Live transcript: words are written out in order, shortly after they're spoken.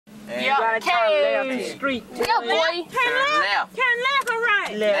You gotta turn left to the street. Yeah, boy. Turn left. Turn left or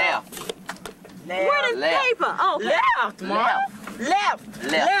right? Left. Where the paper? Oh, left, Mom. Left.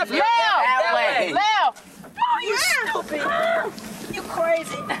 Left. That way. Left. Oh, you stupid. You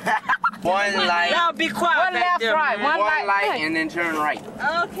crazy. One light. Now be quiet. One back left, there, right. man. One light and then turn right.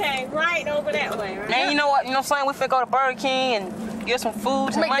 Okay, right over that way. Right? Man, you know what? You know what I'm saying? We finna go to Burger King and get some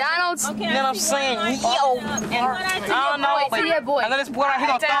food. McDonald's. Okay, You know what I'm saying? Yo. I I don't know, but Yeah, boy. I know this boy right, he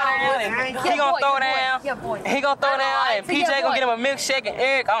gonna throw down and he gonna throw down. Yeah, boy. He gonna throw down and PJ gonna get him a milkshake and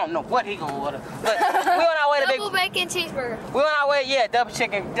Eric, I don't know what he gonna order. But we on our way to Double bacon cheeseburger. we on our way, yeah, double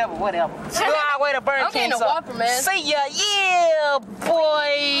chicken, double whatever. We on our way to Burger I'm King. getting a Whopper, man. See ya, yeah,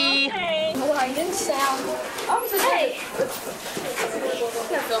 boy. Okay. Boy, I didn't sound. I'm just hey.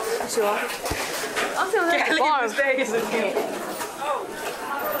 I'm feeling like a bar.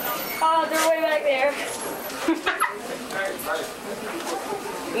 Oh, they're way back there.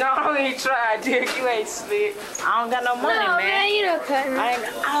 No, I don't even try, Dick. You ain't slick. I don't got no money, No, man. you know, cutting. I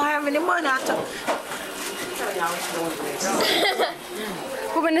don't have any money.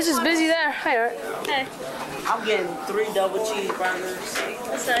 Ruben, this is busy there. Hey, Art. Hey. I'm getting 3 double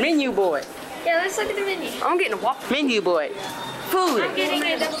cheeseburgers. Menu boy. Yeah, let's look at the menu. I'm getting a Whopper. Menu boy. Food. I'm getting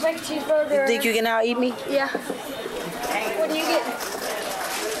a double bacon cheeseburger. Think you can out eat me? Yeah. What do you get?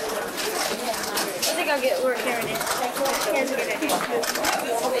 I think I'll get work here in it. Here's a good idea.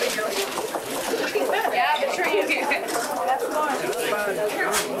 Yeah, but sure you get it. That's fine.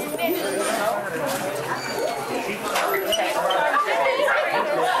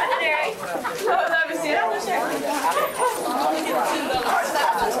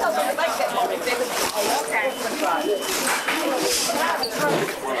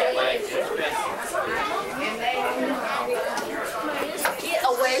 Get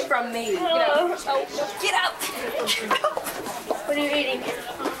away from me. Get out. What are you eating?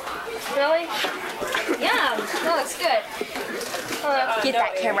 Really? Yum. That looks good. Get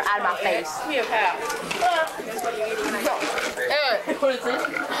that camera out of my face.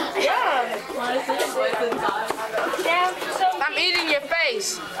 I'm eating your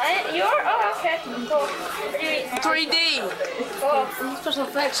face. You're? Oh, okay. Cool. What are you eating? 3D. Cool. Special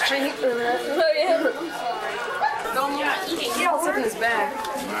effects treat. Oh, yeah. Get all in his bag.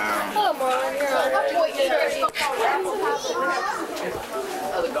 Oh, Mom. You're on.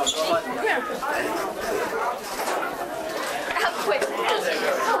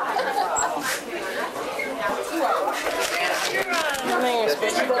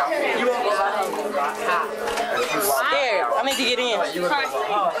 There, I need to get in. I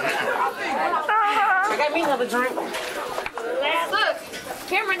got me another drink. Look,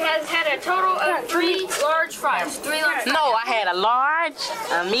 Cameron has had a total of 3 large fries. 3 large fries. No, I had a large,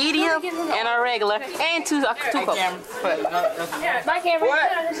 a medium, and a regular, and two cups. Bye, Cameron.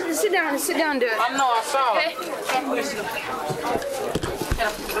 What? Sit down and do it. I know, I saw it.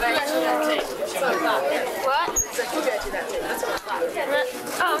 What?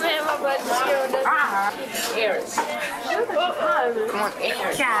 Oh man, my butt's screwed up. Eris. Come on,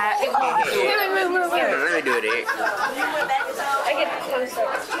 Eris. Move. Let me do it, Eric. I get close up.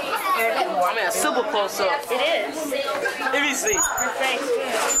 I'm in a super close up. It is. Let me see. Your face, good.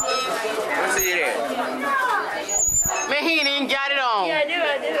 Let's see it there. Man, he ain't even got it on. Yeah, I do.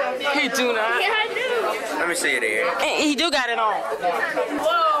 He do not. Yeah, I do. Let me see it there. He do got it on.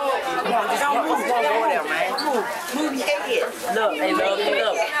 Whoa. Don't move over there, man. Move your head. Look, hey, look.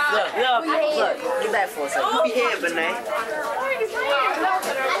 Get back for a second. Move your head, Benay.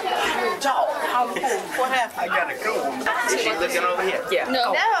 What happened? I got a cool. Is she looking over here? Yeah.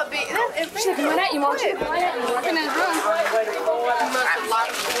 No. That would be. She's looking right at you, Mom. She's looking right at you. Working in his room.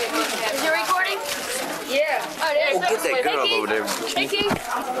 Is you recording? Yeah. Oh, there's Oh, get that girl over there. Hey, Keith.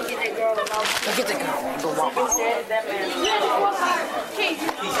 I'm gonna get that girl. Get that girl. Go walk. Y'all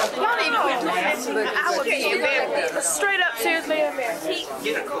need to quit doing that. I would be embarrassed. Straight up, seriously, embarrassed.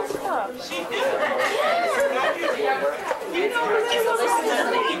 Get a cool. What's she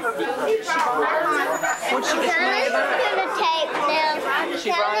gonna take them? This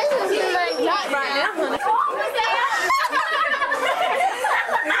is money. Not right now, honey.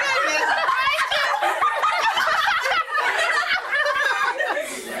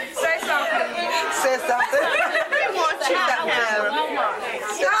 Say something. We want you to have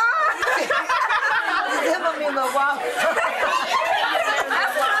Give me my Whopper.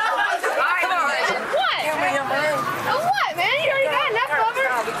 What? Oh, what, man? You already got enough of her.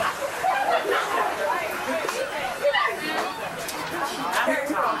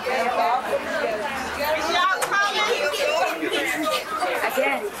 I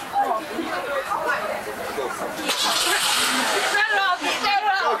can. Shut it off.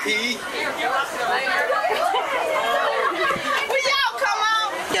 Key. Will y'all come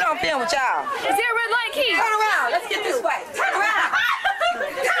on? Get on film with y'all. Is there a red light, Key? Turn around. Let's get this way. Turn around.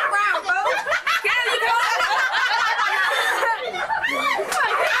 Turn around, bro. Get you go.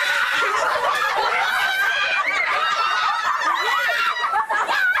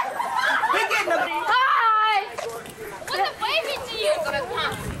 We're getting the... Hi! Look at waving to you.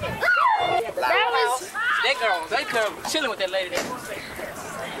 That was... That girl chilling with that lady there.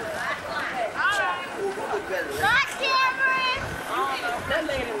 That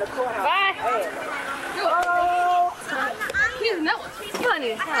lady in the courthouse. Bye. Oh.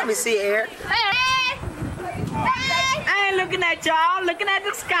 Let me see, Eric. Hey. I ain't looking at y'all. Looking at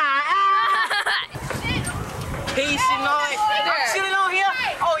the sky. Peace, you know it. I'm chilling on here.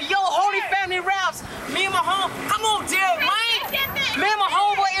 Oh, yo, Holy Family Raps. Me and my home. Come on, Darrell, man. Me and my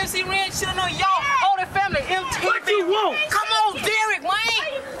homeboy MC Ren chilling on y'all. Holy Family MTV. What you want? Come on, Derek, man.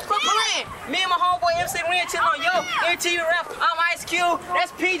 Quit playing. Me and my homeboy MC Ren chilling on yo. MTV Rap. I'm Ice Cube.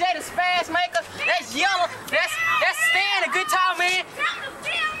 That's PJ the Spaz Maker. That's Yellow. That's Stan, a good time, man.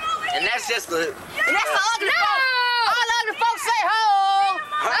 And that's just the... And that's the ugly folks. All the ugly folks say ho.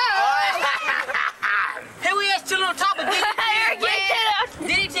 Here we is chilling on top of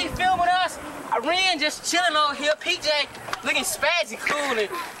DDT filming us. Ren just chilling on here. PJ looking spazzy cool and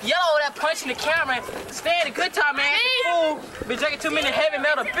Yellow that punching the camera. Staying a good time, man. Fool. Been drinking too many heavy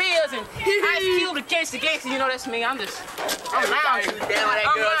metal beers and Ice Cube against the gangster. You know that's me. I'm lounging. Damn, that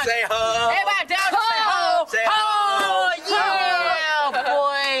girl say ho. Everybody down to say ho. Say ho. ho. Yeah,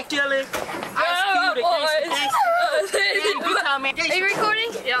 boy. Chilling. Ice Cube against the gangster. Staying a good time, man. Are you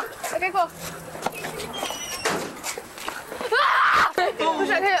recording? Yeah. Okay, cool.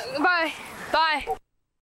 Bye. Bye.